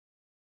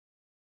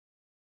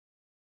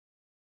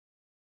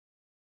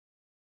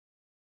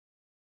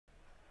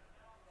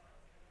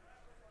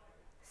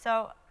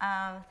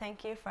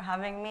Thank you for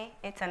having me.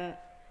 It's an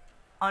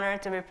honor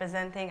to be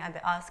presenting at the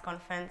OWASP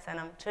conference, and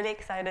I'm truly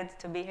excited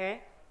to be here.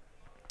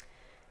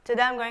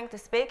 Today I'm going to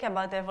speak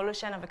about the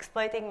evolution of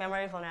exploiting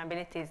memory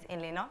vulnerabilities in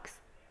Linux,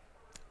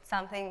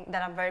 something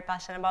that I'm very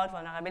passionate about,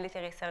 vulnerability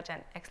research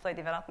and exploit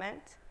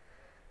development.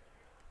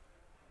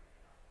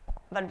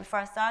 But before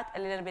I start,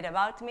 a little bit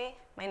about me.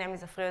 My name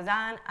is Ofri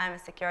Ozan. I'm a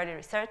security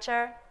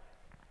researcher.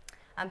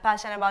 I'm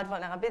passionate about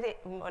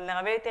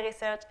vulnerability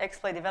research,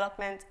 exploit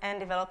development, and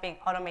developing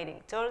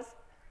automating tools.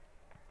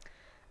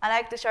 I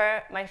like to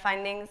share my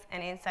findings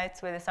and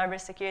insights with the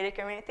cybersecurity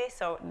community,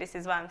 so this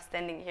is why I'm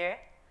standing here.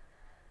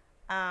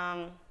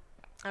 I'm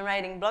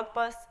writing blog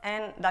posts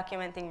and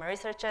documenting my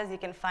researches. You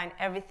can find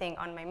everything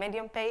on my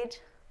Medium page.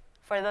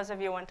 For those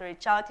of you who want to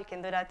reach out, you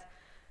can do that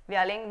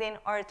via LinkedIn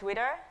or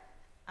Twitter.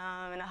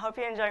 And I hope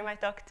you enjoy my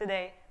talk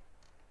today.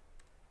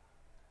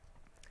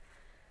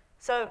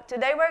 So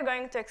today we're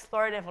going to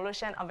explore the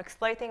evolution of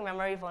exploiting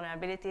memory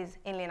vulnerabilities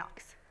in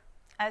Linux.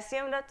 I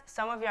assume that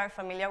some of you are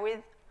familiar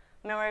with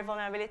memory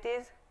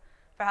vulnerabilities,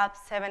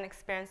 perhaps haven't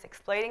experienced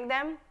exploiting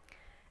them,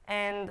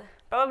 and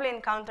probably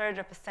encountered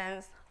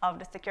represents of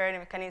the security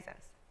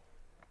mechanisms.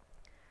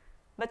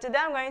 But today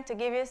I'm going to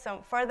give you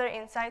some further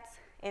insights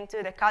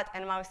into the cat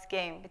and mouse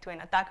game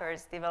between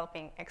attackers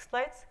developing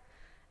exploits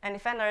and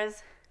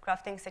defenders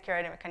crafting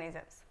security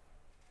mechanisms.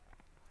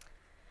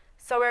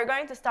 So we're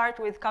going to start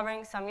with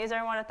covering some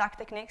user-mode attack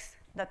techniques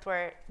that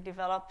were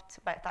developed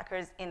by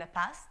attackers in the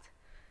past,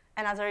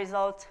 and as a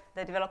result,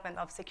 the development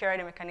of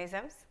security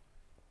mechanisms.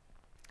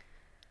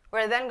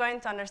 We're then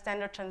going to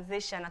understand the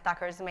transition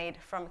attackers made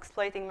from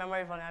exploiting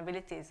memory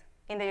vulnerabilities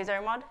in the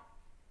user mode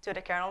to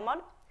the kernel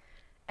mode,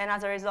 and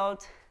as a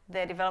result,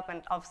 the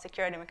development of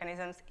security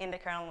mechanisms in the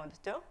kernel mode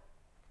too.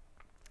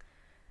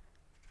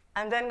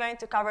 I'm then going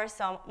to cover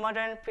some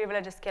modern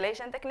privilege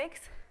escalation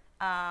techniques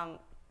that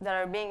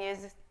are being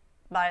used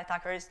by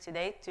attackers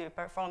today to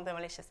perform the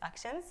malicious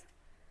actions.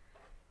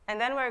 And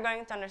then we're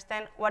going to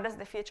understand what does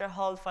the future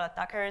hold for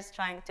attackers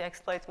trying to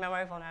exploit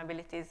memory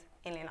vulnerabilities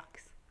in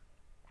Linux.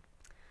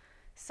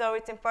 So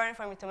it's important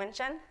for me to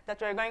mention that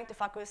we're going to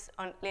focus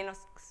on Linux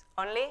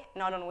only,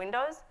 not on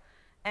Windows,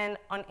 and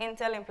on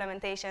Intel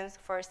implementations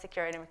for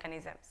security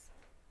mechanisms.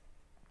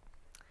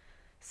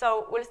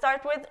 So we'll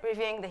start with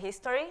reviewing the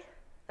history.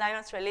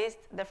 Linux released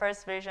the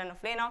first version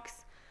of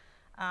Linux,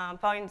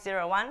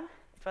 0.01.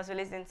 It was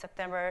released in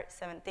September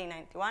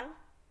 1791.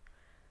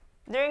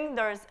 During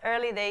those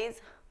early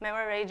days,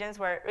 memory regions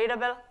were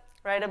readable,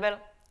 writable,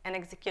 and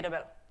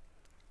executable.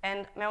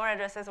 And memory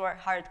addresses were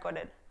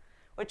hard-coded,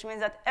 which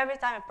means that every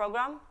time a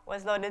program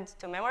was loaded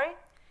to memory,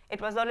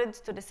 it was loaded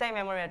to the same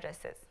memory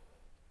addresses.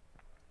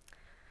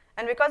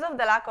 And because of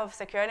the lack of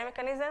security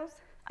mechanisms,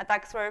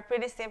 attacks were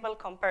pretty simple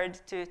compared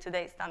to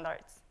today's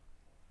standards.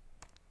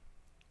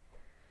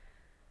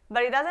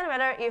 But it doesn't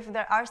matter if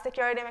there are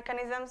security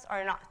mechanisms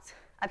or not.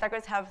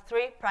 Attackers have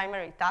three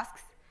primary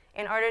tasks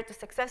in order to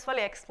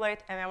successfully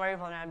exploit a memory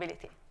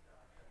vulnerability.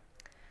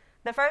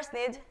 The first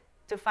need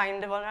to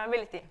find the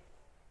vulnerability.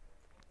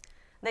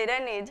 They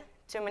then need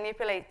to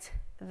manipulate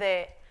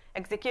the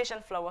execution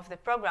flow of the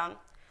program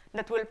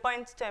that will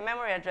point to a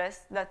memory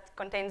address that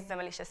contains the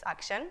malicious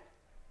action,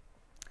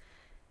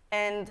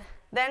 and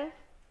then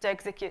to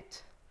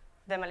execute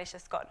the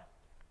malicious code.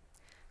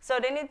 So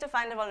they need to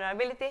find the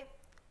vulnerability.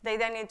 They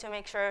then need to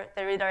make sure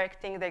they're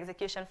redirecting the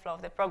execution flow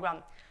of the program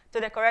to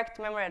the correct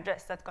memory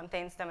address that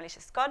contains the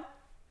malicious code.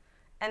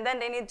 And then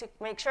they need to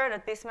make sure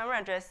that this memory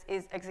address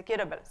is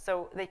executable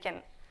so they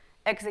can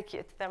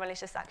execute the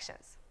malicious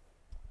actions.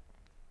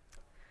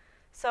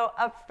 So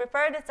I've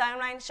prepared a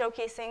timeline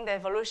showcasing the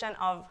evolution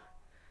of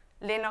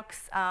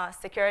Linux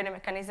security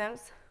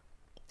mechanisms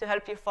to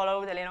help you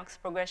follow the Linux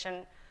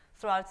progression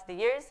throughout the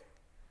years.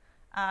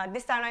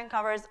 This timeline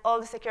covers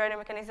all the security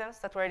mechanisms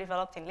that were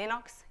developed in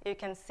Linux. You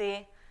can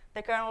see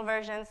the kernel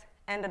versions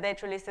and the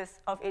date releases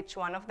of each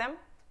one of them.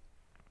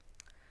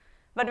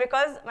 But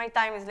because my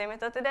time is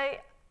limited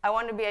today, I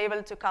want to be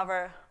able to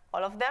cover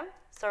all of them.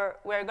 So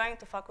we're going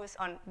to focus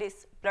on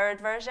this blurred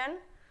version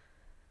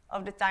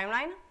of the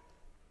timeline.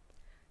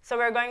 So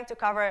we're going to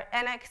cover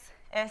NX,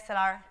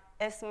 SLR,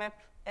 SMAP,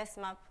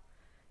 SMAP,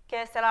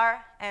 KSLR,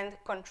 and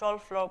control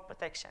flow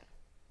protection.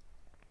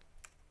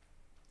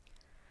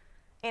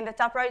 In the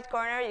top right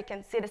corner, you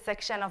can see the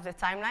section of the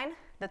timeline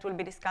that will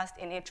be discussed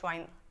in each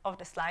one of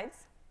the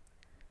slides.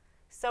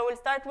 So we'll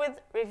start with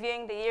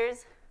reviewing the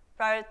years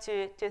prior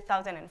to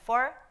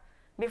 2004,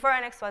 before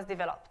NX was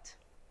developed.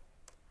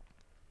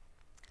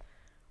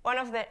 One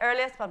of the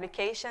earliest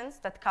publications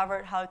that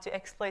covered how to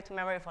exploit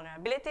memory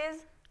vulnerabilities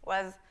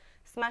was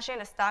Smashing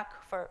the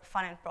Stack for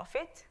Fun and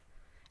Profit.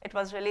 It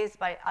was released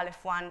by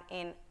Aleph One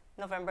in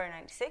November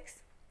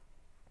 '96.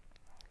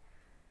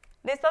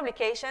 This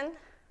publication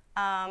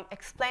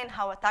explained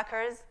how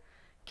attackers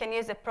can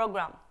use a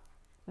program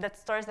that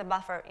stores a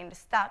buffer in the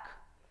stack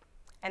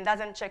and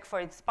doesn't check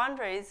for its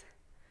boundaries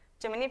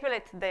to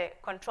manipulate the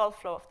control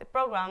flow of the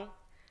program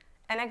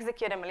and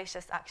execute a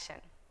malicious action.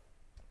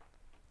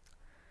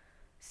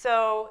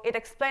 So it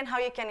explained how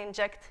you can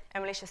inject a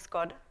malicious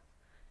code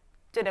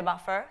to the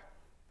buffer,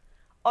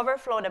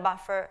 overflow the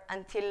buffer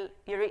until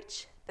you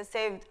reach the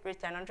saved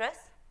return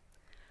address,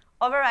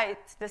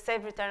 overwrite the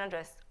saved return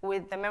address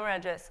with the memory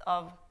address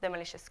of the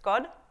malicious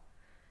code,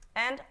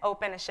 and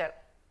open a shell.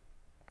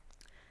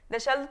 The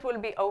shell that will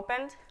be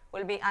opened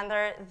will be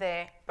under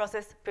the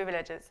process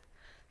privileges.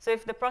 So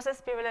if the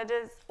process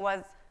privileges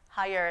was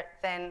higher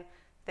than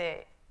the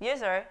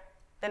user,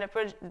 then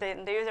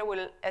the user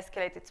will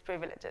escalate its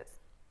privileges.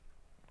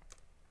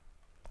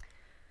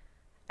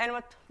 And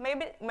what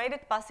made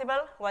it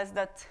possible was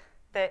that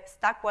the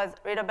stack was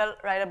readable,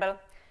 writable,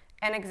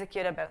 and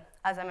executable,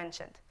 as I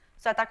mentioned.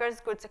 So attackers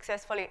could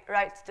successfully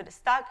write to the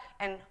stack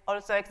and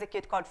also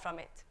execute code from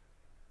it.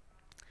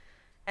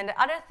 And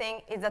the other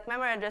thing is that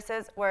memory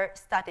addresses were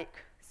static.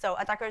 So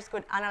attackers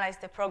could analyze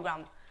the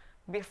program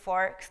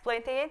before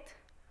exploiting it,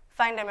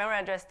 find the memory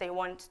address they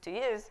want to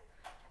use,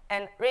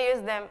 and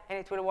reuse them, and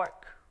it will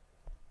work.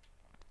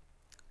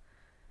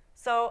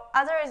 So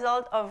as a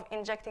result of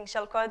injecting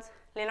shellcodes,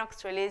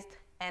 Linux released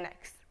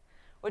NX,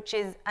 which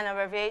is an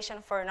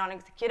abbreviation for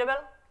non-executable.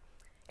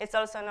 It's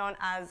also known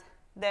as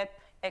DEP,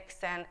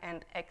 XN,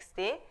 and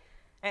XD,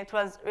 and it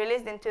was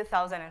released in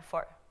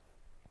 2004.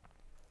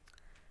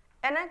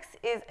 NX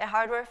is a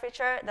hardware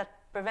feature that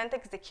prevents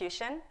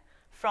execution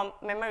from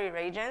memory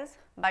regions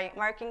by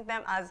marking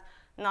them as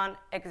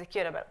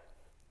non-executable.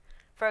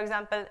 For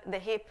example, the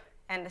heap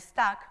and the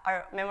stack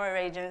are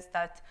memory regions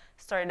that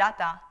store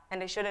data,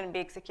 and they shouldn't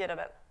be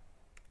executable.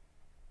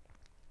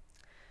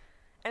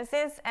 And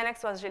since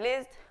NX was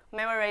released,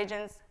 memory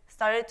regions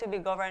started to be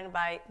governed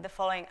by the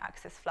following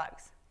access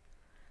flags.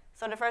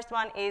 So the first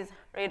one is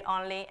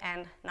read-only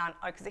and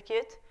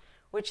non-execute,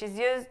 which is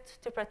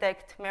used to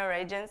protect memory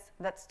regions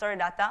that store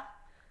data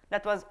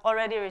that was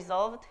already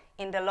resolved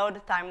in the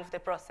load time of the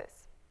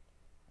process.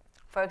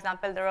 For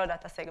example, the raw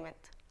data segment.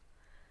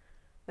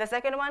 The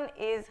second one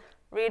is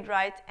read,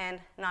 write, and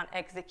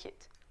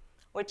non-execute,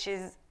 which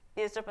is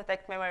used to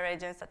protect memory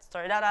regions that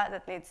store data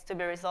that needs to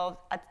be resolved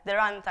at the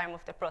runtime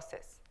of the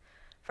process.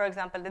 For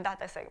example, the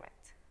data segment.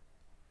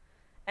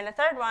 And the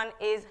third one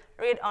is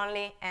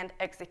read-only and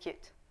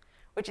execute,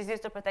 which is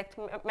used to protect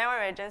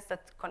memory regions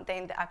that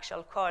contain the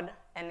actual code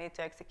and need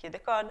to execute the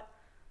code,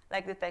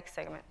 like the text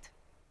segment.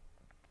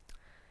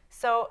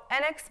 So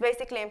NX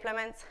basically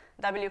implements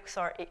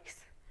WXOR-X,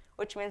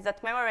 which means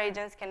that memory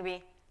regions can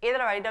be either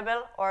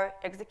writable or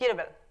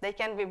executable. They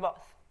can be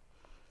both.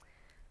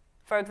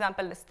 For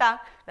example, the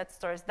stack that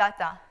stores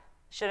data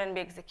shouldn't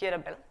be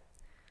executable.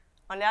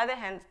 On the other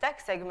hand, the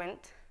text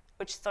segment,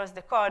 which stores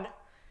the code,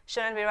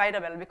 shouldn't be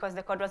writable because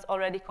the code was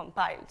already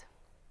compiled.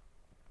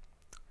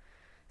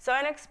 So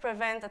NX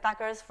prevents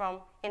attackers from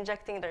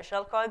injecting their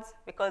shellcodes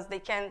because they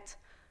can't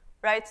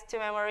write to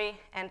memory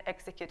and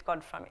execute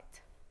code from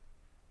it.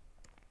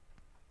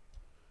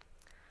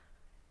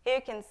 Here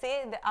you can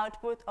see the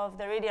output of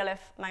the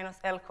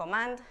readelf--l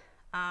command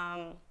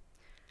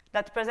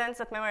that presents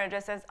that memory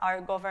addresses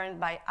are governed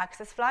by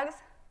access flags.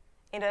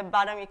 In the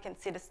bottom, you can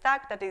see the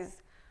stack that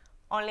is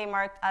only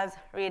marked as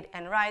read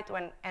and write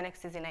when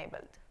NX is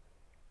enabled.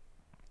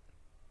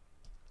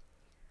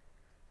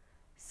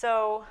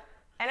 So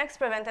NX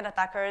prevented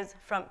attackers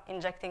from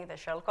injecting the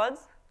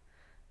shellcodes.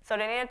 So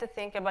they needed to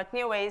think about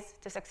new ways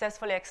to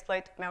successfully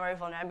exploit memory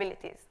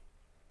vulnerabilities.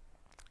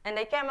 And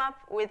they came up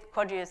with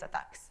code reuse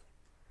attacks.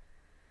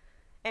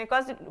 In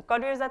code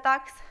reuse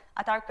attacks,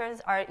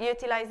 attackers are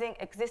utilizing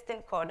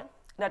existing code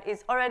that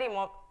is already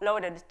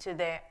loaded to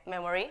the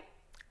memory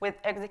with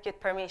execute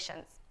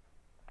permissions.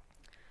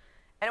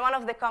 And one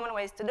of the common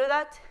ways to do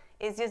that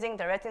is using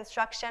the ret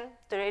instruction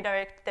to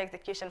redirect the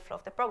execution flow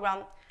of the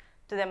program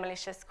to the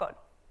malicious code.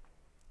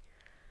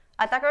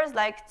 Attackers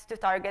like to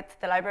target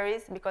the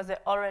libraries because they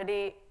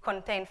already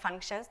contain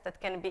functions that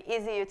can be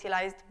easily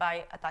utilized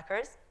by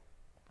attackers.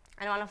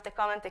 And one of the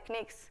common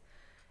techniques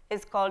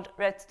is called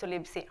ret to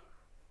libc.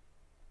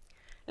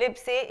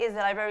 Libc is a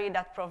library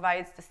that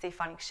provides the C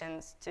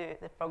functions to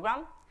the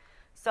program.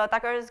 So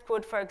attackers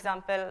could, for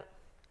example,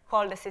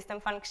 call the system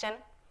function,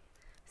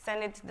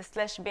 send it the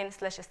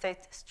 /bin/sh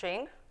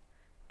string,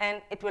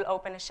 and it will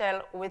open a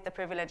shell with the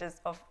privileges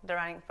of the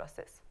running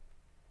process.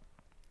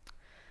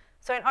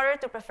 So in order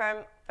to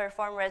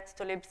perform ret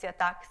to libc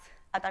attacks,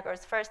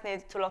 attackers first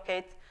need to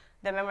locate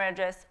the memory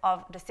address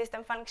of the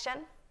system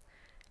function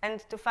and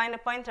to find a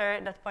pointer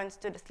that points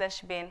to the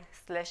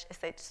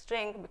 /bin/sh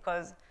string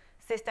because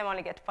system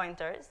only get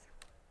pointers.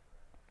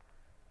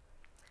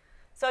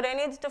 So they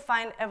need to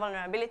find a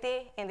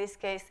vulnerability. In this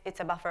case, it's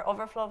a buffer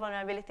overflow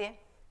vulnerability.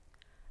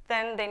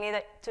 Then they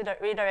need to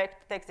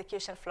redirect the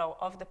execution flow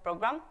of the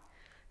program.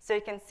 So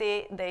you can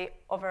see they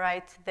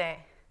overwrite the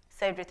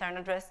saved return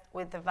address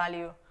with the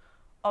value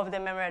of the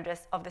memory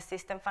address of the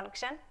system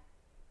function.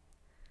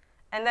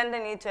 And then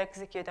they need to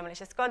execute a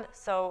malicious code.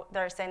 So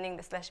they're sending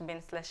the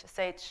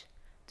 /bin/sh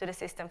to the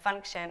system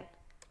function,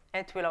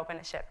 and it will open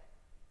a shell.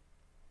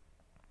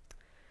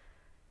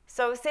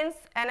 So since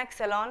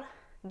NX alone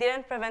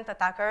didn't prevent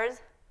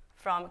attackers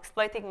from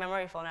exploiting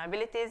memory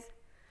vulnerabilities,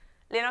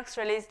 Linux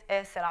released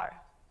ASLR.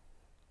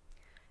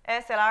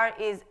 ASLR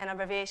is an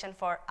abbreviation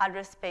for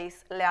address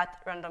space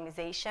layout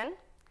randomization.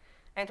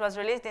 and it was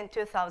released in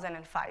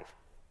 2005.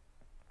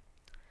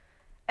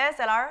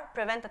 ASLR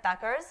prevents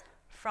attackers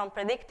from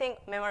predicting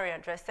memory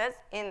addresses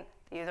in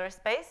the user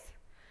space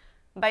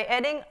by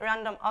adding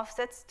random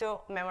offsets to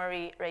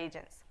memory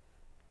regions.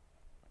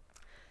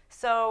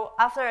 So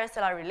after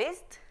ASLR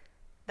released,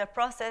 the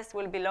process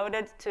will be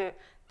loaded to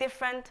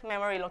different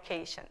memory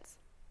locations.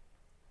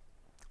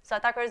 So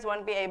attackers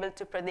won't be able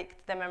to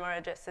predict the memory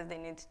addresses they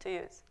need to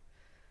use.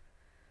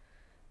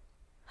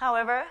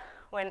 However,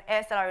 when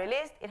ASLR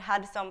released, it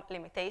had some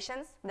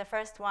limitations. The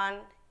first one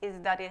is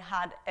that it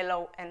had a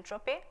low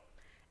entropy,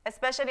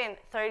 especially in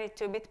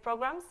 32-bit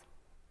programs.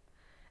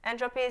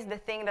 Entropy is the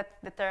thing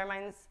that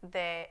determines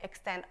the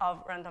extent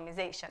of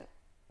randomization.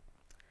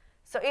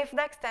 So if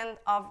the extent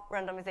of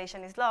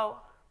randomization is low,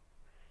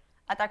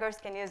 attackers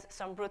can use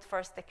some brute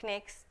force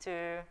techniques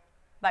to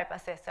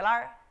bypass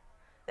ASLR.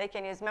 They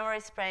can use memory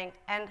spraying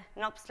and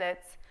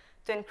NOP-slits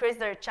to increase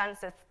their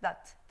chances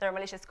that their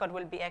malicious code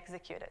will be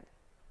executed.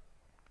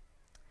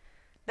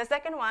 The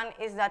second one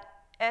is that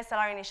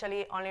ASLR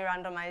initially only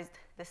randomized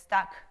the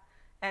stack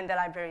and the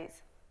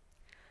libraries.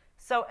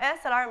 So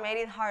ASLR made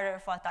it harder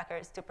for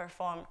attackers to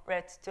perform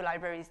read to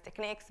libraries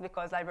techniques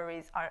because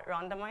libraries are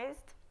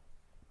randomized.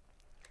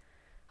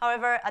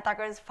 However,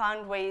 attackers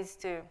found ways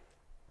to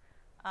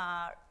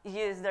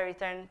use the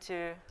return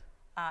to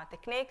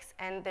techniques,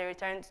 and they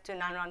returned to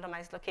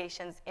non-randomized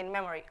locations in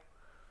memory.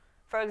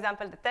 For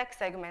example, the text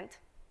segment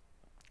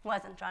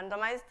wasn't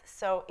randomized,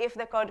 so if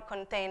the code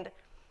contained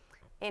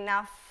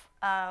enough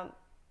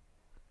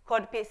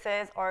code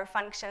pieces or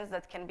functions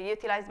that can be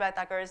utilized by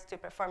attackers to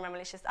perform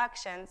malicious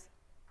actions,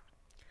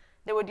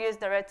 they would use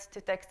the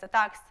read-to-text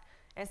attacks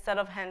instead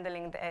of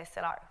handling the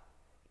ASLR.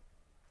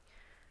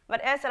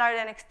 But ASLR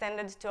then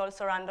extended to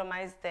also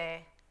randomize the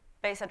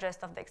base address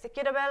of the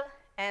executable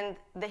and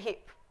the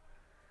heap.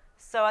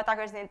 So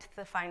attackers need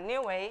to find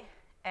new way,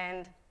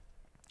 and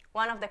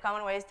one of the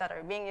common ways that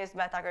are being used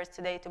by attackers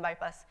today to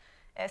bypass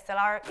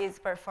ASLR is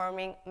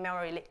performing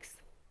memory leaks.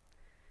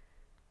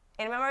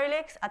 In memory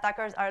leaks,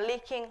 attackers are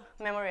leaking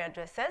memory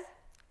addresses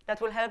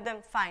that will help them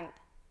find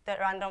the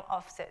random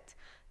offset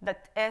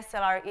that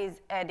ASLR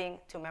is adding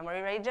to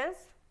memory regions.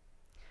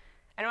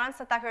 And once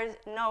attackers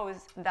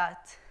knows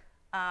that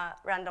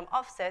random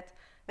offset,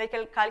 they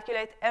can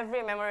calculate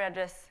every memory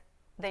address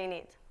they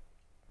need.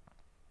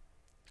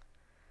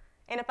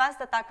 In the past,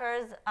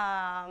 attackers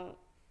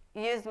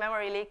used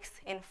memory leaks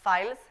in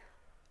files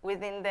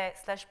within the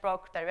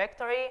 /proc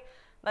directory,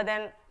 but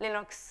then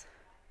Linux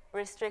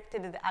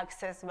restricted the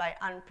access by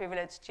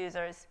unprivileged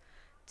users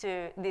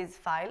to these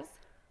files.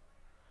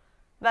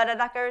 But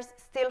attackers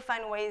still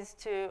find ways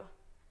to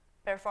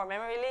perform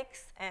memory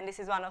leaks, and this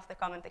is one of the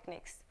common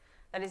techniques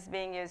that is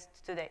being used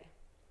today.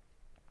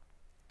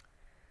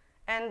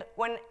 And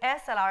when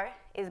ASLR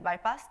is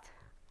bypassed,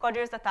 code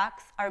reuse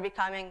attacks are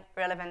becoming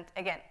relevant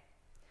again.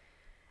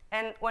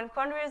 And when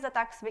code reuse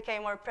attacks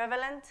became more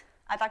prevalent,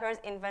 attackers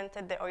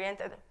invented the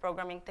oriented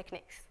programming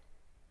techniques.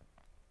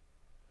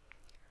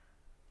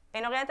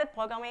 In oriented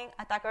programming,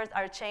 attackers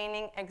are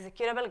chaining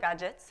executable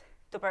gadgets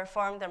to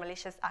perform their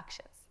malicious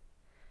actions.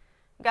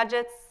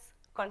 Gadgets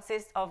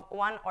consist of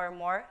one or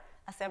more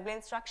assembly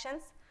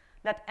instructions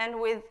that end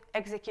with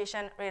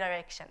execution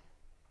redirection.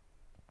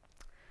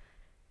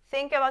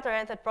 Think about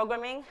oriented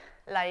programming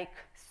like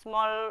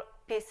small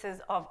pieces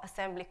of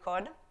assembly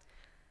code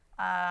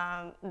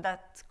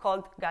that's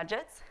called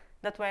gadgets,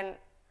 that when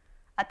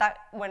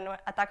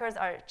attackers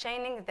are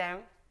chaining them,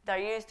 they're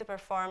used to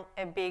perform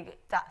a big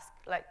task,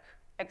 like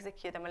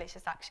execute a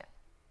malicious action.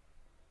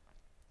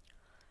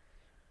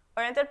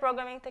 Oriented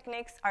programming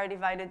techniques are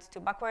divided to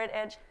backward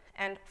edge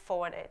and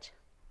forward edge.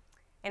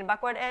 In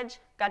backward edge,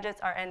 gadgets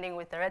are ending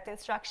with the ret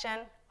instruction,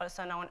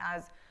 also known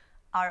as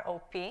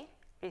ROP,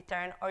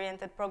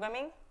 return-oriented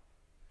programming.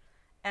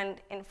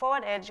 And in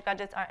forward edge,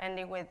 gadgets are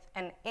ending with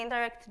an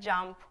indirect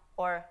jump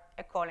or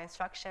a call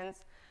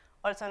instructions,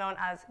 also known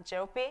as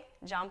JOP,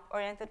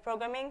 jump-oriented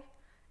programming,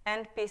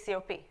 and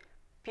PCOP,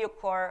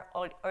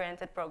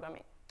 pure-core-oriented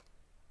programming.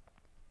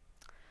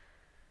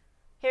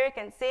 Here you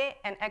can see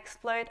an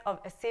exploit of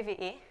a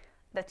CVE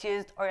that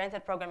used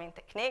oriented programming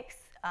techniques.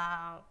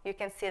 You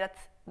can see that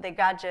the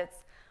gadgets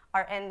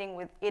are ending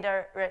with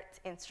either ret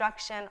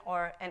instruction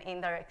or an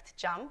indirect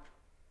jump.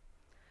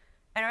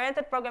 And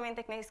oriented programming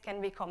techniques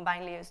can be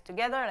combinedly used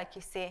together, like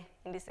you see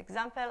in this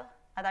example.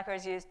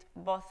 Attackers used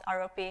both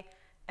ROP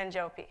and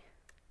JOP.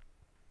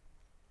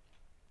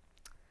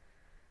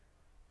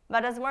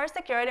 But as more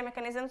security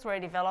mechanisms were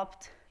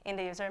developed in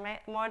the user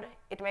mode,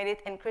 it made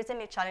it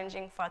increasingly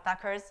challenging for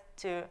attackers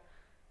to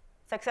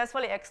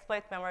successfully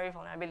exploit memory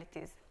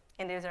vulnerabilities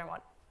in the user mode.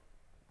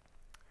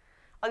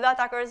 Although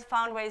attackers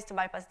found ways to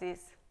bypass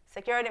these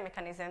security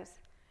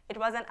mechanisms, it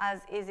wasn't as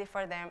easy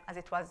for them as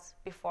it was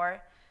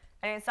before,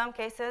 and in some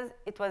cases,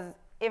 it was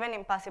even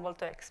impossible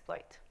to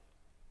exploit.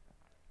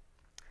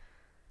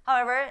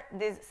 However,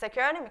 these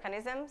security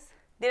mechanisms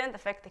didn't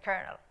affect the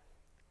kernel.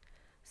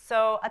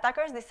 So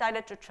attackers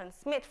decided to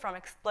transmit from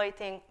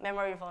exploiting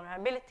memory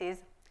vulnerabilities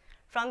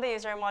from the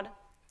user mode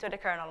to the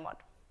kernel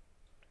mode.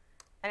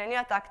 And a new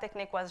attack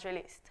technique was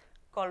released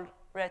called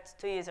root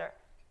to user.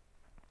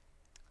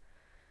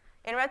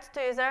 In root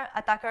to user,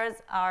 attackers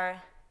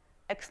are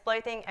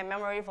exploiting a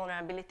memory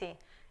vulnerability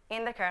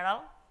in the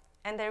kernel,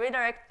 and they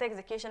redirect the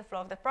execution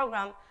flow of the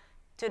program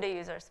to the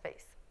user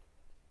space.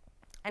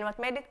 And what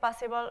made it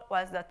possible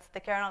was that the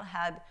kernel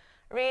had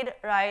read,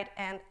 write,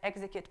 and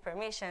execute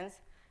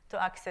permissions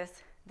to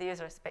access the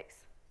user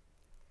space.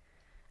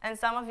 And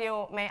some of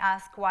you may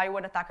ask, why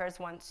would attackers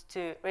want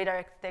to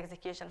redirect the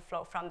execution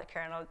flow from the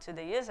kernel to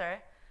the user?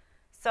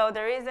 So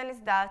the reason is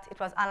that it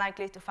was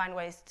unlikely to find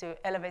ways to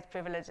elevate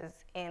privileges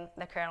in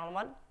the kernel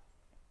mode.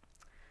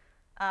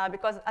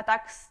 Because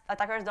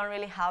attackers don't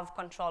really have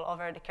control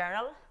over the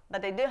kernel,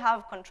 but they do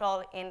have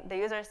control in the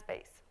user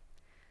space.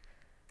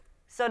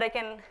 So they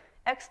can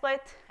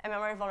exploit a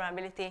memory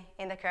vulnerability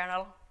in the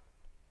kernel,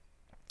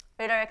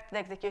 redirect the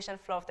execution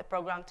flow of the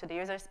program to the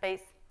user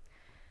space,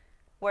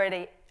 where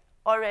they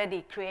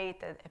already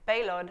created a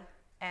payload,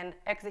 and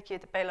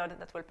execute a payload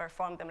that will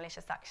perform the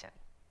malicious action.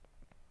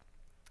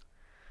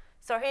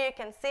 So here you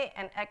can see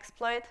an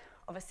exploit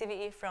of a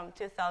CVE from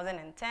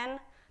 2010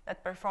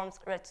 that performs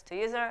root to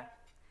user.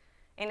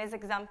 In this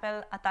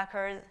example,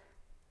 attacker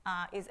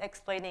is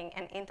exploiting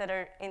an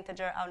integer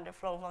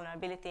underflow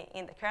vulnerability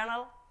in the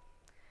kernel,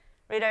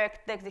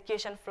 redirect the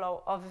execution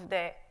flow of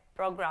the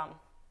program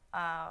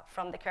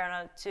from the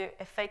kernel to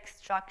a fake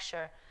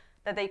structure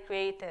that they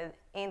created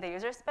in the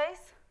user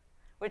space,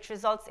 which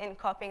results in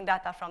copying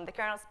data from the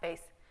kernel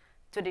space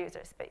to the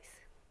user space.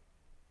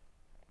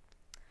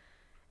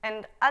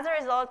 And as a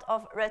result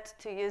of root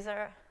to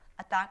user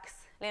attacks,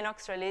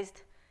 Linux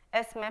released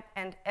SMAP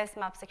and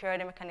SMAP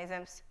security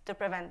mechanisms to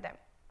prevent them.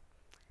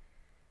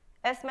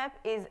 SMAP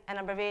is an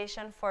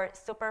abbreviation for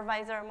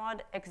Supervisor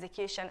Mode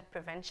Execution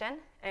Prevention,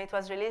 and it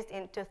was released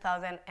in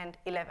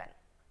 2011.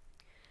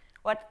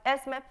 What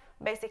SMAP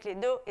basically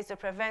do is to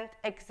prevent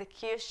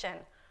execution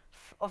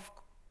of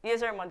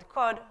user mode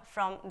code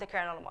from the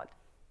kernel mode.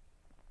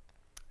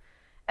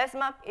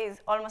 SMAP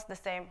is almost the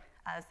same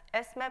as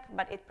SMAP,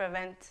 but it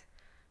prevents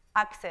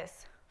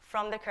access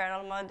from the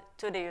kernel mode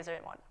to the user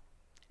mode.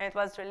 And it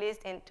was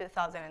released in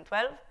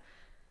 2012.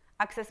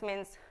 Access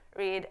means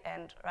read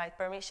and write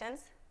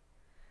permissions.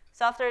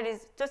 So after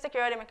these two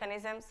security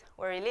mechanisms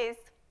were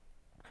released,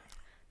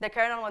 the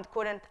kernel mode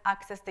couldn't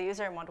access the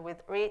user mode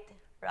with read,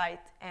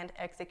 write, and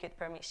execute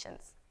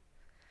permissions.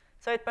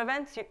 So it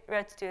prevents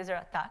root to user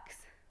attacks.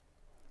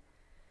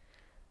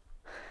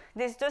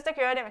 These two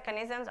security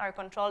mechanisms are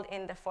controlled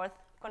in the 4th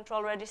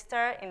control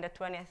register in the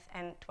 20th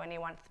and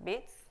 21st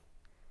bits.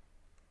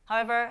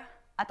 However,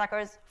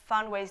 attackers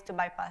found ways to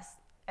bypass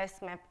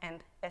SMAP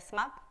and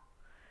SMAP.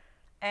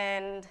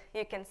 And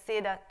you can see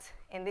that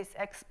in these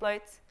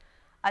exploits,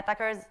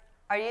 attackers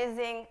are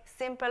using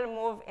simple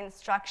move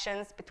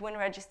instructions between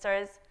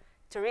registers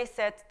to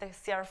reset the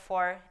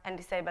CR4 and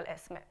disable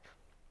SMAP.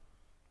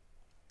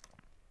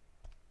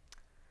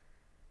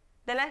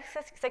 The next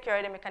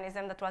security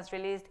mechanism that was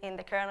released in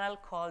the kernel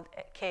called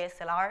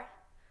KSLR,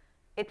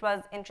 it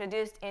was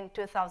introduced in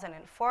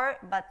 2004,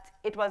 but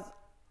it was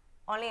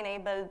only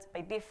enabled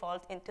by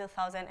default in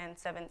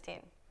 2017.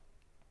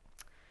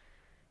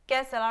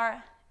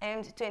 KSLR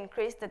aimed to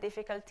increase the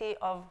difficulty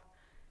of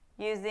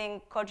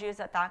using code use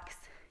attacks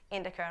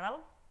in the kernel.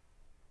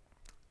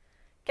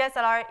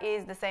 KSLR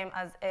is the same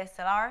as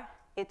ASLR.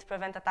 It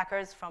prevents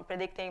attackers from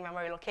predicting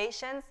memory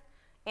locations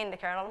in the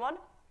kernel mode.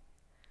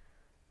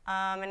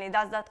 And it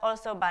does that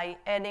also by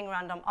adding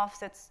random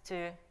offsets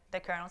to the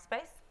kernel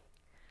space.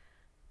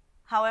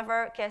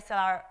 However,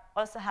 KSLR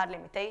also had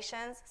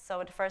limitations.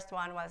 So the first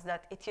one was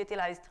that it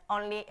utilized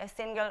only a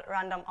single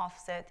random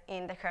offset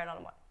in the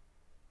kernel mode,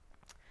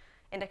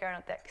 in the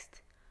kernel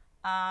text.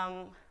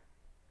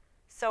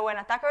 So when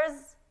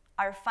attackers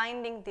are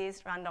finding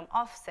this random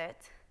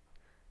offset,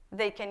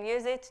 they can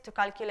use it to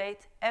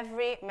calculate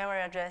every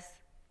memory address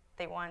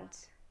they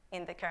want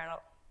in the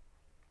kernel.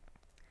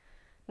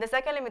 The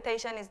second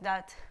limitation is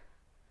that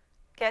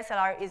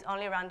KSLR is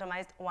only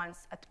randomized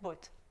once at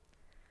boot,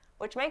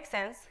 which makes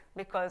sense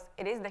because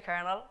it is the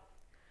kernel.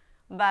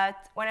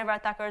 But whenever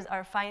attackers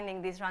are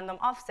finding these random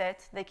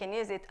offsets, they can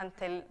use it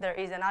until there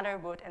is another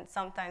boot, and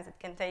sometimes it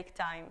can take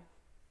time.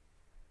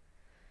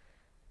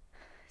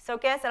 So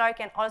KSLR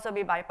can also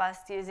be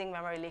bypassed using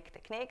memory leak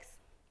techniques.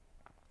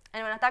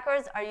 And when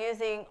attackers are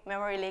using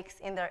memory leaks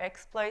in their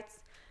exploits,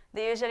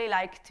 they usually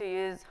like to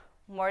use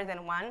more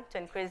than one to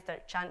increase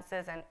their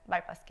chances and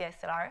bypass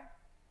KSLR.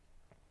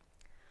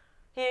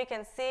 Here you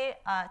can see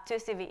two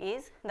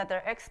CVEs that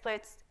their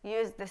exploits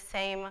use the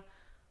same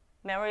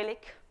memory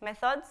leak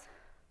methods.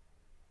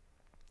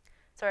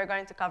 So we're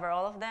going to cover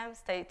all of them.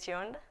 Stay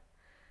tuned.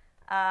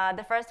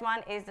 The first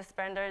one is the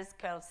Spender's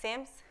curl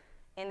sims.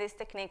 In this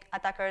technique,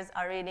 attackers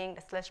are reading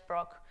the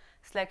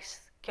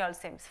 /proc/curl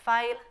sims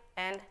file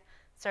and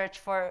search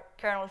for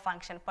kernel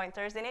function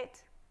pointers in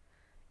it.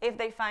 If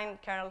they find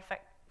kernel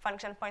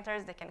function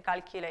pointers, they can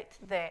calculate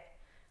the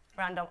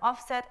random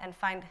offset and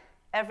find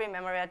every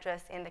memory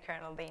address in the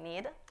kernel they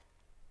need.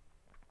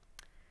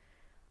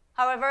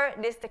 However,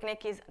 this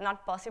technique is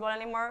not possible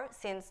anymore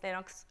since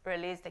Linux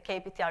released the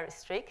kptr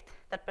restrict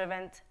that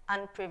prevents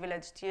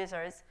unprivileged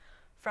users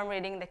from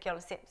reading the kill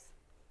sims.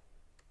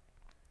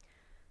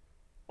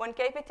 When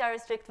KPTR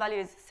restrict value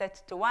is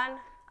set to 1,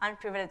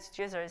 unprivileged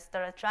users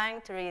that are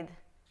trying to read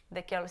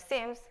the kill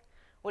sims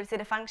will see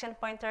the function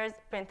pointers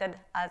printed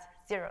as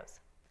zeros.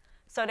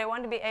 So they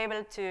won't be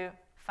able to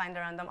find the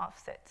random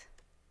offset.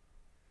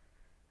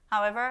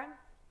 However,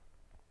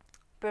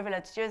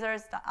 privileged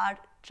users that are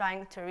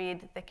trying to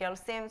read the kill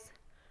sims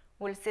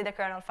will see the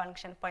kernel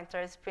function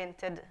pointers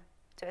printed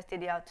to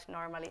stdout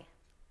normally.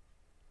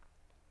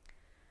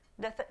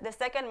 The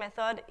second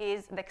method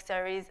is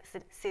dexterys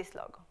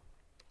syslog.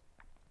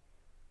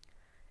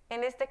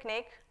 In this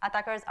technique,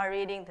 attackers are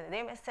reading the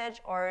dmessage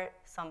or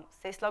some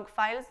syslog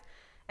files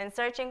and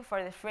searching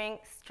for the freeing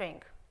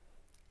string.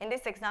 In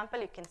this example,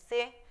 you can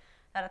see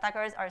that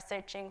attackers are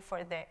searching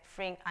for the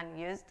freeing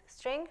unused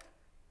string.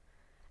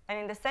 And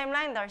in the same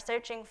line, they're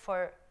searching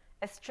for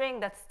a string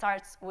that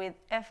starts with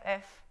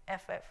FF,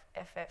 FF,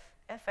 FF,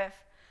 FF,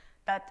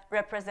 that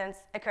represents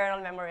a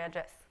kernel memory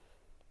address.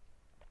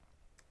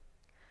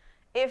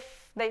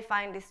 If they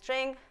find this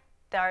string,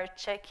 they are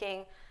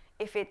checking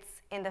if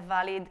it's in the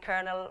valid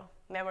kernel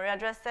memory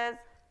addresses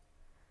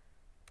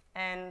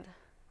and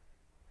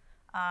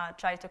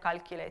try to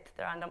calculate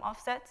the random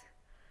offset.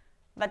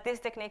 But this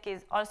technique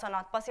is also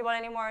not possible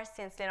anymore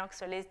since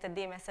Linux released the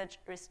dmessage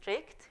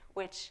restrict,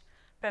 which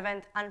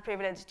prevent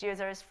unprivileged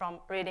users from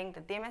reading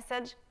the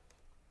dmessage.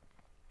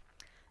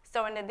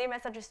 So when the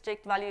dmessage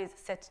restrict value is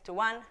set to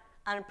 1,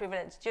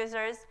 unprivileged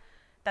users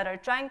that are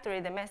trying to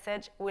read the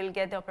message will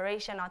get the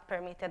operation not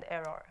permitted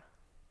error.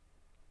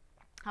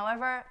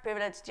 However,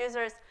 privileged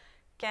users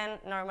can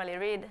normally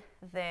read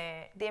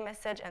the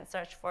dmessage and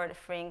search for the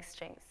freeing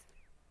strings.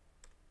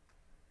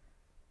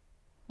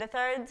 The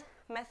third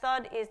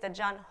method is the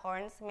John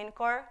Horn's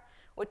mincore,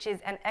 which is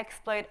an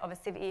exploit of a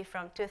CVE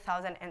from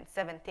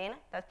 2017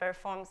 that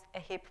performs a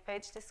heap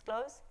page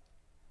disclose.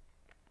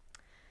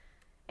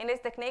 In this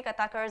technique,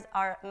 attackers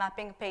are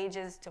mapping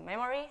pages to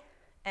memory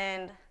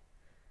and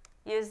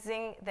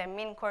using the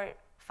mincore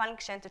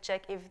function to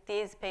check if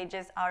these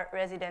pages are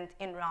resident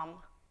in RAM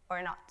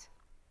or not.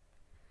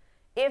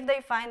 If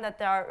they find that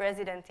they are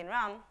resident in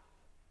RAM,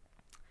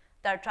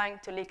 they're trying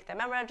to leak the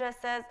memory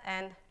addresses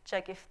and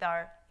check if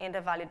they're in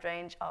the valid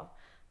range of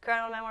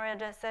kernel memory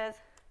addresses.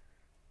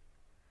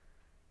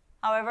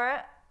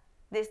 However,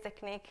 this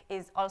technique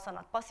is also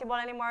not possible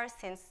anymore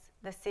since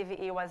the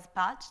CVE was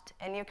patched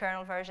and new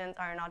kernel versions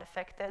are not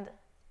affected.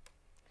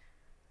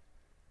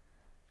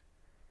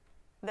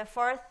 The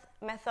fourth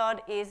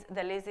method is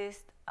the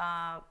least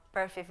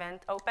perf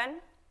event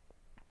open.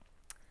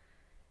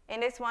 In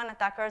this one,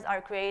 attackers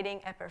are creating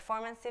a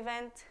performance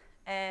event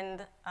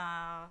and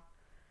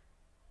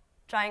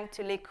trying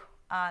to leak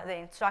the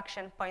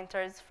instruction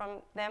pointers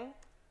from them.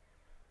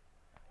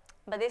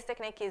 But this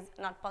technique is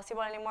not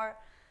possible anymore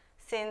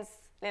since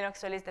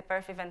Linux released the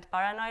perf event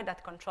paranoid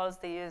that controls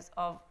the use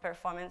of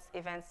performance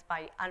events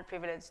by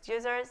unprivileged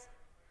users.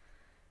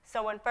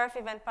 So when perf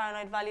event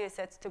paranoid value is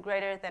set to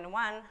greater than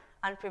 1,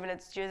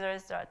 unprivileged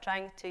users that are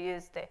trying to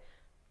use the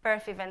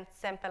perf event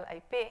sample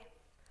IP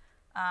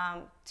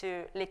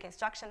to leak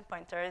instruction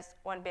pointers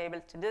won't be able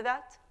to do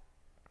that.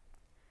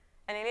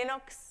 And in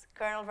Linux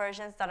kernel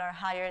versions that are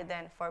higher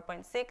than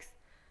 4.6,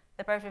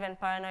 the perf event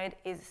paranoid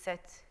is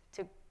set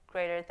to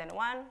greater than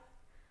 1.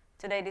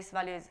 Today, this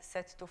value is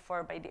set to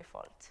 4 by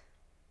default.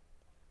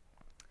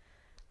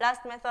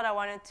 Last method I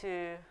wanted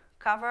to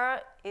cover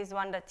is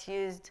one that's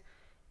used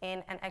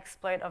in an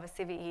exploit of a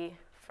CVE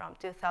from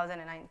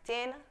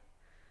 2019.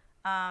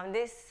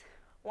 This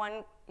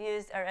one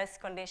used a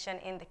rest condition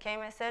in the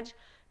K-message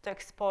to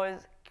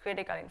expose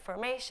critical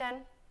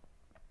information,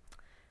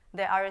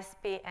 the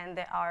RSP and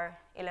the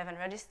R11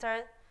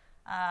 register,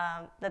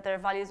 that their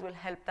values will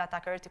help the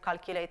attacker to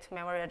calculate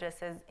memory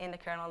addresses in the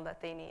kernel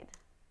that they need.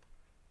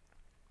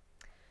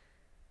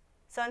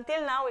 So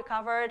until now, we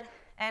covered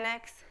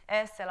NX,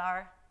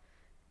 ASLR,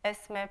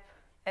 SMAP,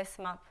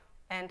 SMAP,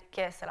 and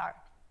KSLR.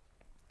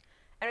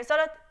 And we saw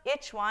that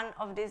each one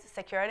of these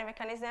security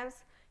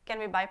mechanisms can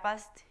be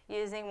bypassed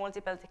using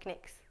multiple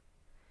techniques,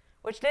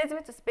 which leads me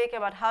to speak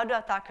about how the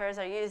attackers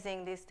are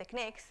using these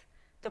techniques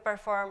to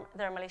perform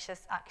their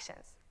malicious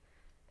actions,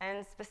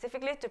 and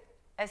specifically to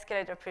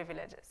escalate their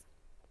privileges.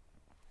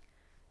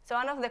 So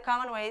one of the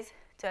common ways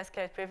to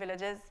escalate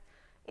privileges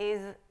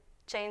is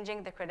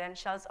changing the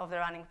credentials of the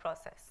running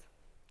process.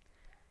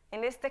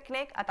 In this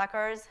technique,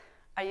 attackers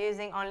are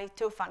using only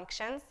two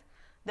functions,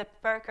 the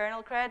prepare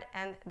kernel cred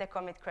and the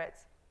commit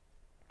creds.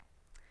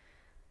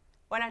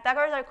 When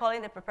attackers are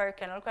calling the prepare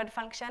kernel cred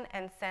function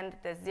and send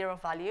the 0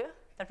 value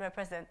that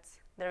represents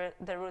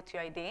the root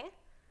UID,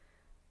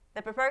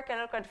 the prepare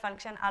kernel cred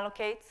function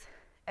allocates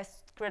a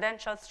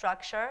credential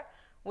structure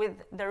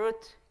with the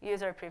root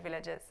user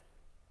privileges.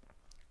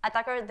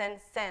 Attackers then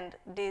send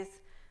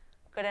this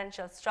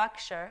credential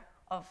structure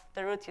of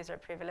the root user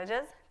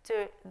privileges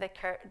to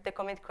the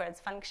commit creds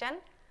function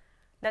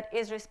that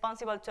is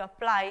responsible to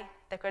apply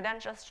the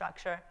credential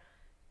structure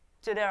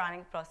to the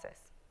running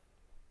process.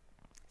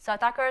 So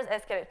attackers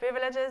escalate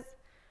privileges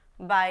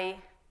by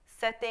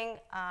setting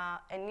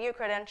a new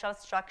credential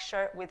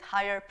structure with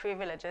higher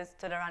privileges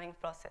to the running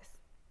process.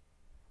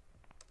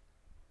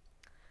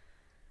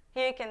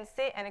 Here you can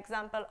see an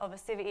example of a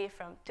CVE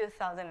from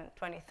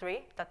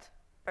 2023 that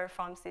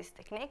performs this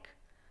technique.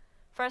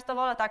 First of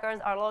all,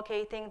 attackers are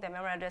locating the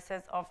memory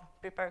addresses of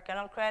prepare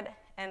kernel cred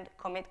and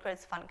commit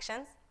creds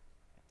functions,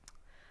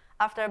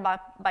 after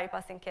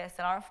bypassing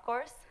KSLR, of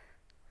course.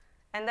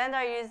 And then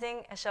they're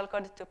using a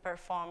shellcode to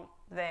perform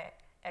the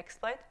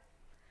exploit.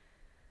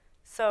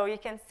 So you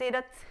can see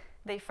that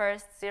they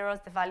first zeros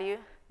the value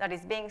that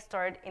is being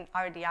stored in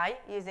RDI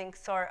using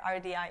SOR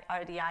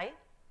RDI.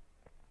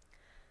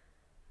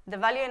 The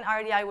value in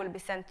RDI will be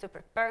sent to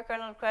prepare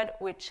kernel cred,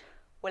 which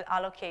will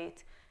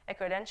allocate a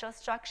credential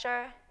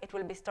structure. It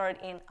will be stored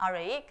in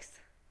RAX.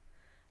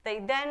 They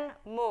then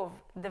move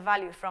the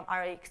value from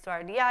RAX to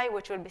RDI,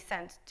 which will be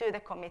sent to the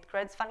commit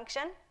creds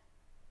function,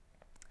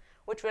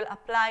 which will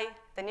apply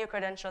the new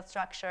credential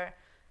structure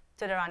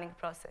to the running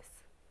process.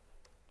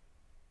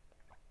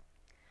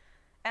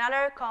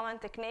 Another common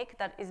technique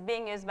that is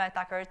being used by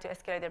attackers to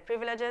escalate their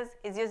privileges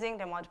is using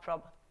the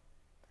modprob.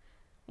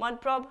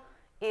 Modprob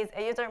is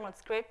a user mod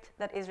script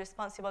that is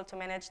responsible to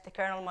manage the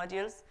kernel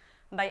modules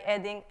by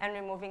adding and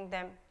removing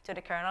them to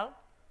the kernel.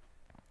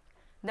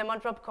 The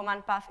modprob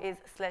command path is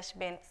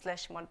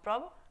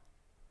 /bin/modprob.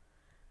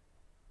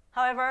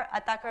 However,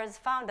 attackers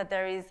found that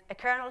there is a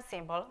kernel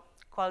symbol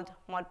called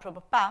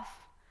modprob path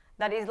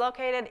that is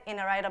located in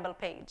a writable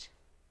page.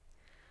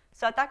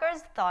 So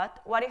attackers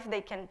thought, what if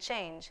they can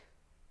change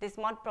this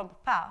modprob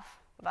path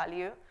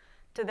value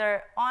to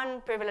their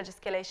own privilege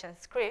escalation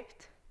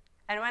script,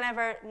 and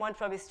whenever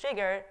modprob is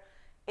triggered,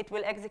 it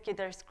will execute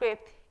their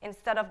script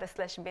instead of the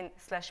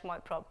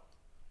 /bin/modprob.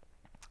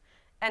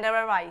 And they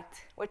were right,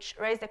 which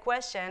raised the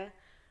question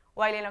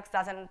why Linux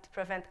doesn't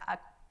prevent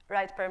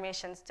write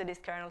permissions to this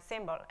kernel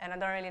symbol. And I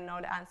don't really know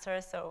the answer,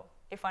 so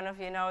if one of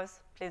you knows,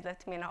 please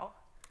let me know.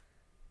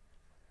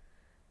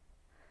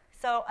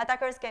 So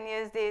attackers can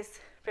use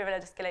this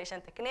privilege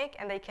escalation technique,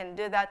 and they can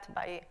do that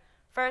by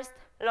first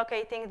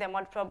locating the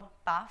modprob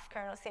path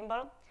kernel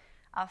symbol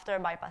after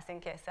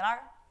bypassing KSLR.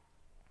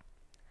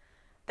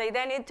 They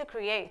then need to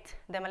create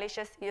the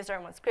malicious user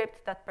mod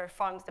script that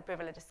performs the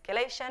privilege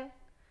escalation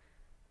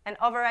and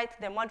overwrite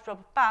the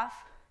modprob path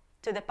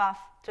to the path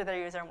to the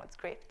user mod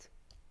script.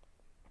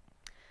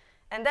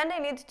 And then they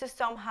need to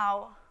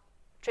somehow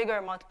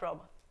trigger modprob.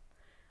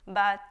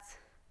 But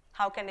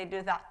how can they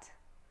do that?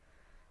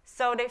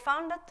 So they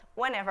found that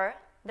whenever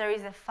there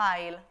is a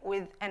file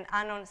with an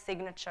unknown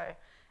signature,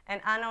 an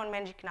unknown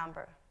magic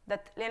number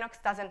that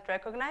Linux doesn't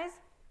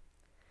recognize,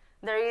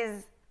 there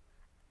is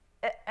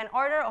an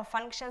order of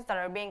functions that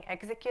are being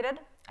executed,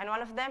 and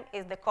one of them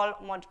is the call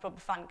modprob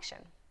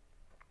function.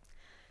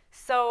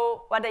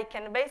 So what they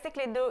can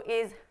basically do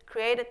is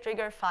create a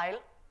trigger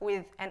file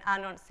with an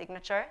unknown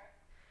signature,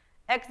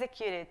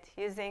 execute it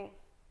using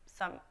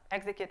some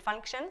execute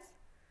functions,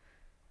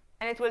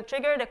 and it will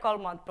trigger the call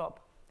modprob.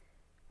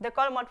 The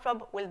call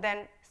modprob will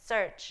then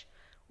search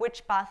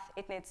which path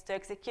it needs to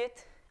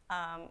execute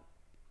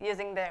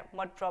using the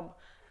modprob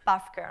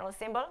path kernel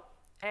symbol,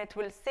 and it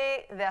will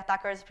see the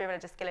attacker's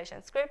privilege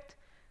escalation script,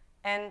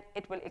 and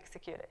it will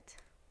execute it.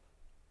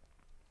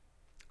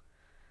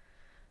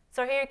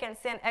 So here you can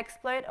see an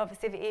exploit of a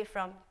CVE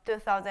from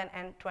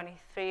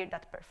 2023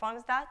 that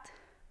performs that.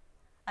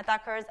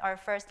 Attackers are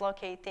first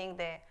locating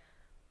the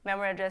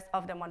memory address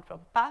of the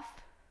modprob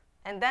path,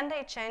 and then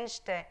they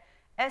change the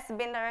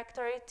sbin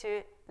directory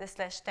to the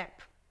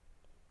 /temp.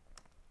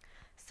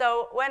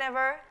 So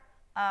whenever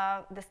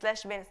the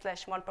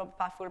 /bin/modprob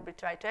path will be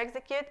tried to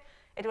execute,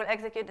 it will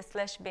execute the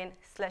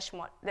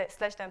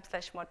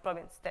 /temp/modprob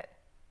instead.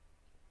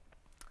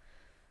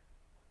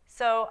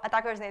 So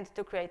attackers need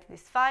to create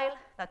this file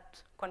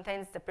that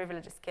contains the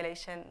privilege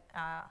escalation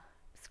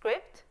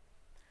script,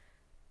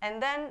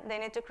 and then they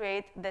need to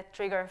create the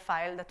trigger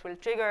file that will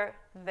trigger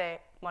the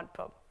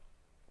modprob.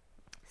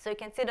 So you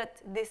can see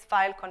that this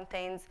file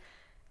contains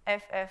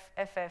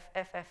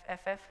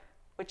ff,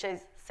 which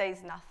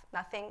says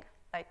nothing,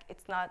 like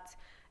it's not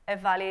a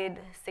valid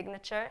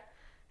signature.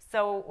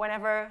 So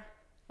whenever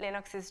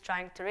Linux is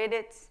trying to read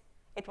it,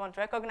 it won't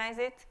recognize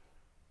it.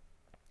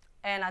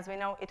 And as we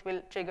know, it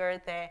will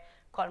trigger the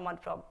call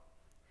modprob.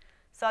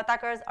 So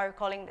attackers are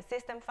calling the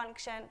system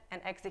function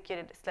and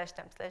executed the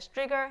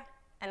 /temp/trigger.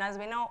 And as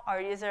we know,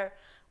 our user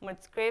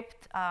mod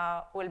script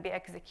will be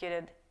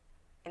executed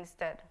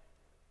instead.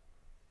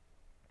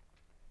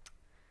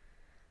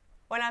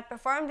 When I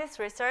performed this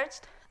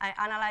research, I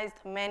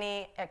analyzed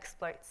many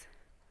exploits.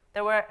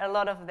 There were a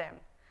lot of them.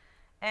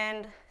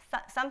 And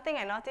something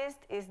I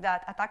noticed is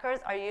that attackers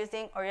are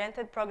using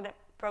oriented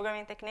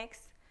programming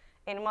techniques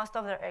in most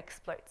of their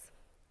exploits.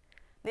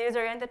 They use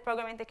oriented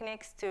programming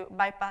techniques to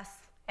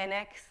bypass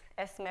NX,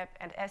 SMAP,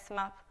 and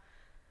SMAP.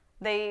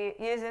 They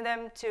use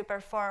them to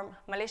perform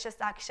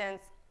malicious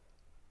actions.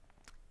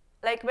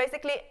 Like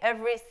basically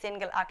every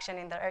single action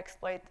in their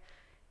exploit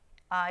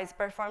is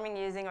performing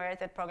using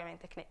oriented programming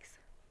techniques.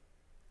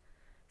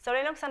 So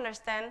Linux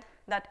understands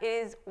that it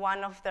is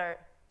one of their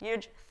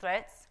huge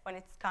threats when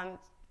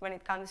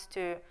it comes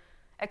to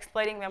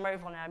exploiting memory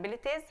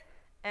vulnerabilities,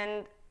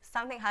 and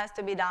something has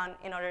to be done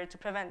in order to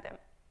prevent them.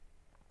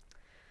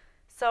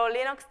 So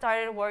Linux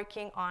started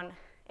working on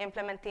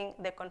implementing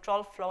the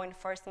control flow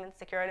enforcement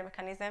security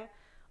mechanism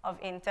of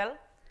Intel.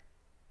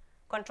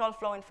 Control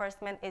flow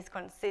enforcement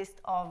consists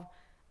of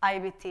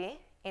IBT,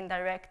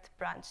 indirect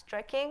branch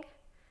tracking,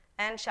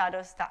 and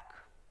shadow stack.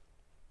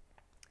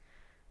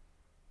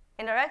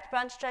 Indirect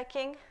branch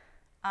tracking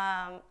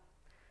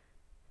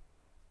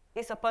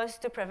is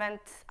supposed to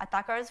prevent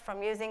attackers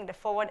from using the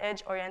forward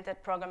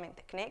edge-oriented programming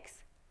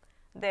techniques,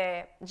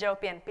 the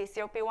GOP and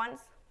PCOP ones.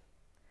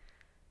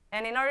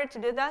 And in order to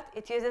do that,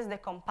 it uses the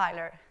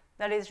compiler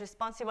that is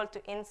responsible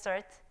to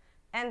insert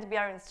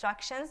NBR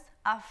instructions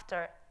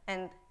after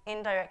an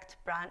indirect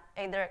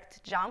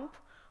jump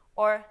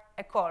or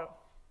a call.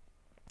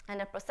 And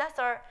the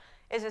processor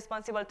is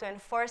responsible to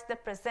enforce the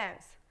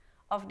presence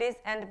of these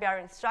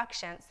NBR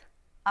instructions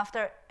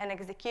after an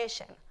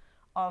execution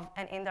of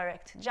an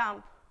indirect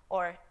jump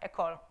or a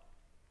call.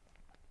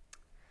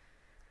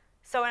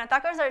 So when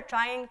attackers are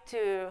trying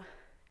to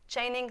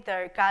chaining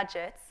their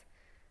gadgets,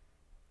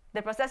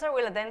 the processor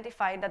will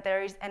identify that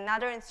there is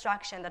another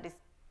instruction that is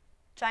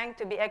trying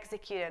to be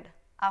executed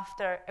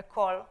after a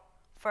call,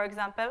 for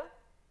example,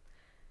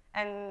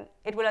 and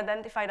it will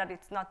identify that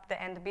it's not the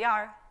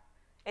NBR.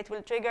 It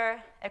will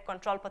trigger a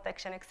control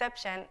protection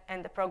exception,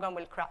 and the program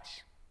will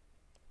crash.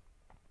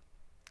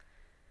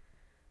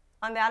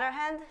 On the other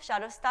hand,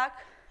 shadow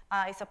stack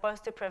is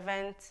supposed to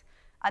prevent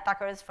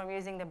attackers from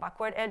using the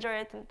backward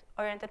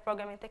edge-oriented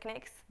programming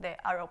techniques, the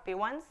ROP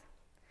ones.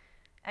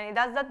 And it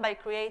does that by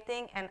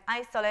creating an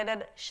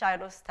isolated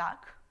shadow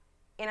stack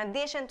in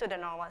addition to the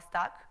normal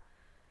stack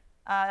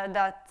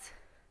that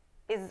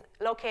is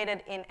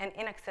located in an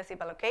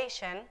inaccessible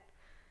location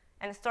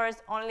and stores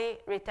only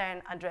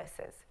return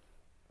addresses.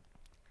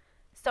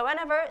 So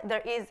whenever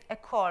there is a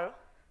call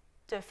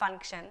to a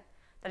function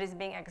that is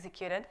being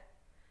executed,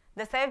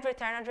 the saved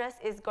return address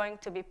is going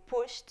to be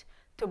pushed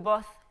to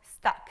both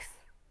stacks,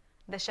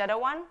 the shadow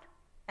one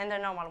and the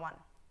normal one.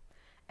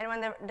 And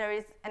when there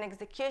is an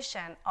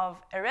execution of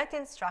a ret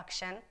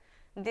instruction,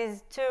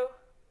 these two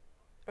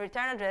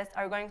return addresses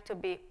are going to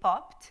be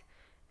popped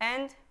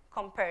and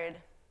compared.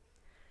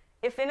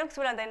 If Linux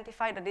will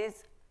identify that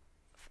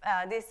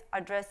these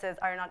addresses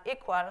are not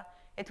equal,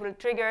 it will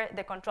trigger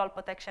the control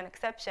protection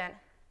exception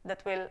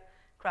that will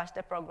crash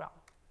the program.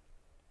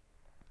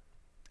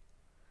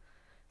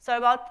 So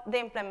about the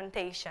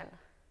implementation.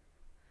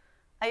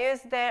 I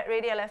use the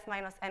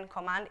readelf-n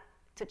command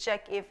to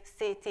check if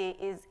CT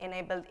is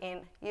enabled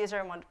in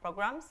user mode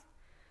programs.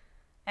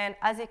 And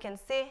as you can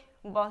see,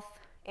 both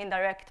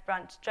indirect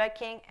branch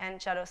tracking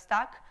and shadow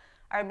stack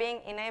are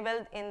being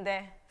enabled in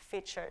the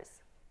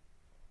features.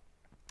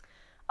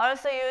 I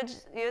also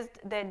used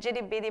the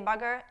GDB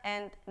debugger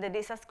and the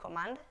dsys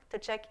command to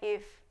check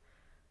if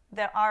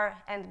there are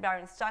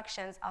NBR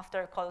instructions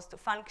after calls to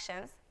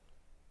functions.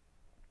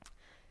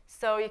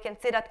 So you can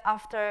see that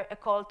after a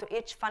call to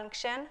each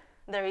function,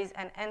 there is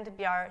an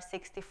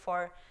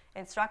NBR64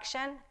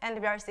 instruction.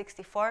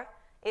 NBR64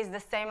 is the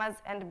same as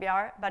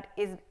NBR, but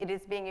it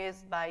is being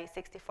used by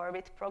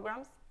 64-bit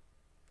programs.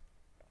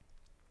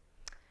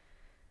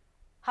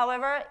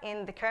 However,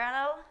 in the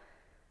kernel,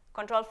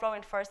 control flow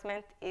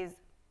enforcement is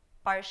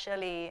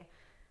partially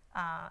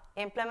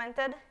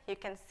implemented. You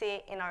can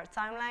see in our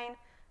timeline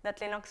that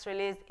Linux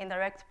released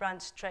indirect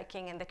branch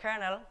tracking in the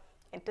kernel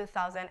in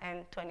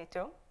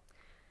 2022.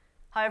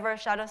 However,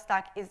 shadow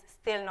stack is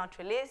still not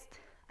released.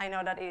 I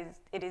know that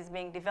it is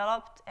being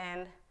developed,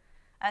 and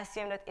I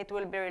assume that it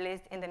will be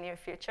released in the near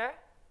future.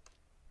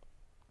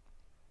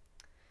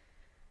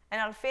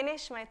 And I'll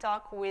finish my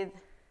talk with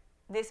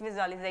this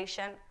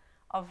visualization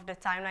of the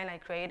timeline I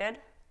created.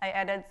 I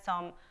added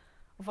some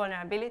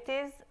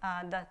vulnerabilities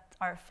that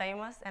are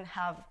famous and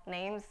have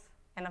names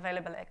and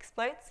available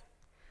exploits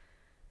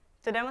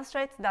to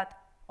demonstrate that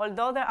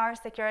although there are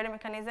security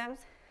mechanisms,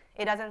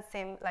 it doesn't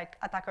seem like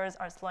attackers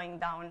are slowing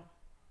down.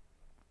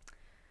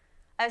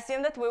 I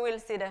assume that we will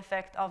see the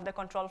effect of the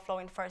control flow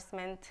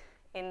enforcement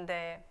in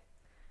the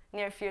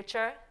near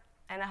future,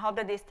 and I hope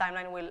that this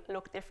timeline will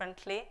look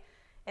differently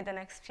in the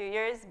next few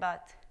years,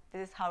 but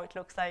this is how it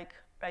looks like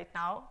right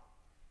now.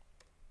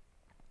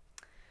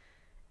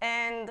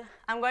 And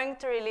I'm going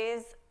to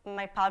release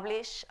my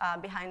publish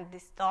behind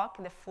this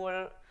talk, the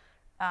full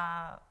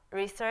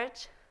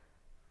research.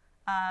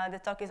 The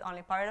talk is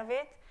only part of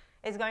it.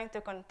 It's going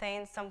to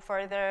contain some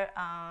further,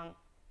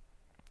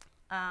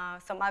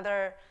 some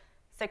other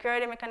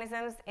security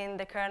mechanisms in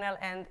the kernel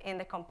and in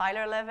the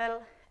compiler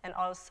level, and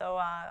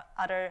also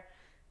other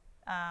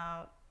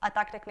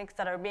attack techniques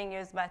that are being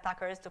used by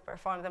attackers to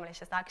perform the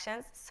malicious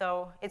actions.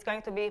 So it's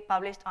going to be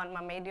published on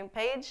my Medium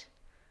page.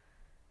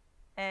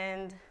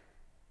 And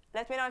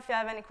let me know if you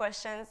have any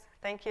questions.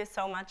 Thank you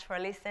so much for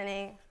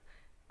listening.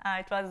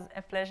 It was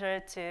a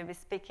pleasure to be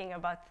speaking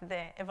about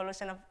the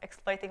evolution of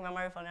exploiting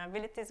memory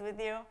vulnerabilities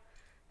with you.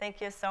 Thank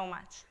you so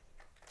much.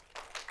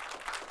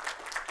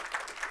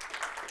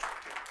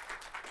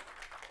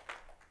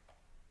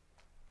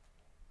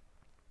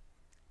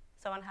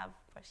 Someone have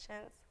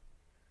questions?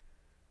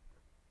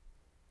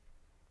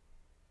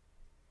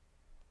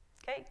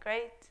 Okay,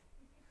 great.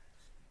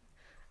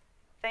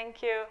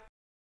 Thank you.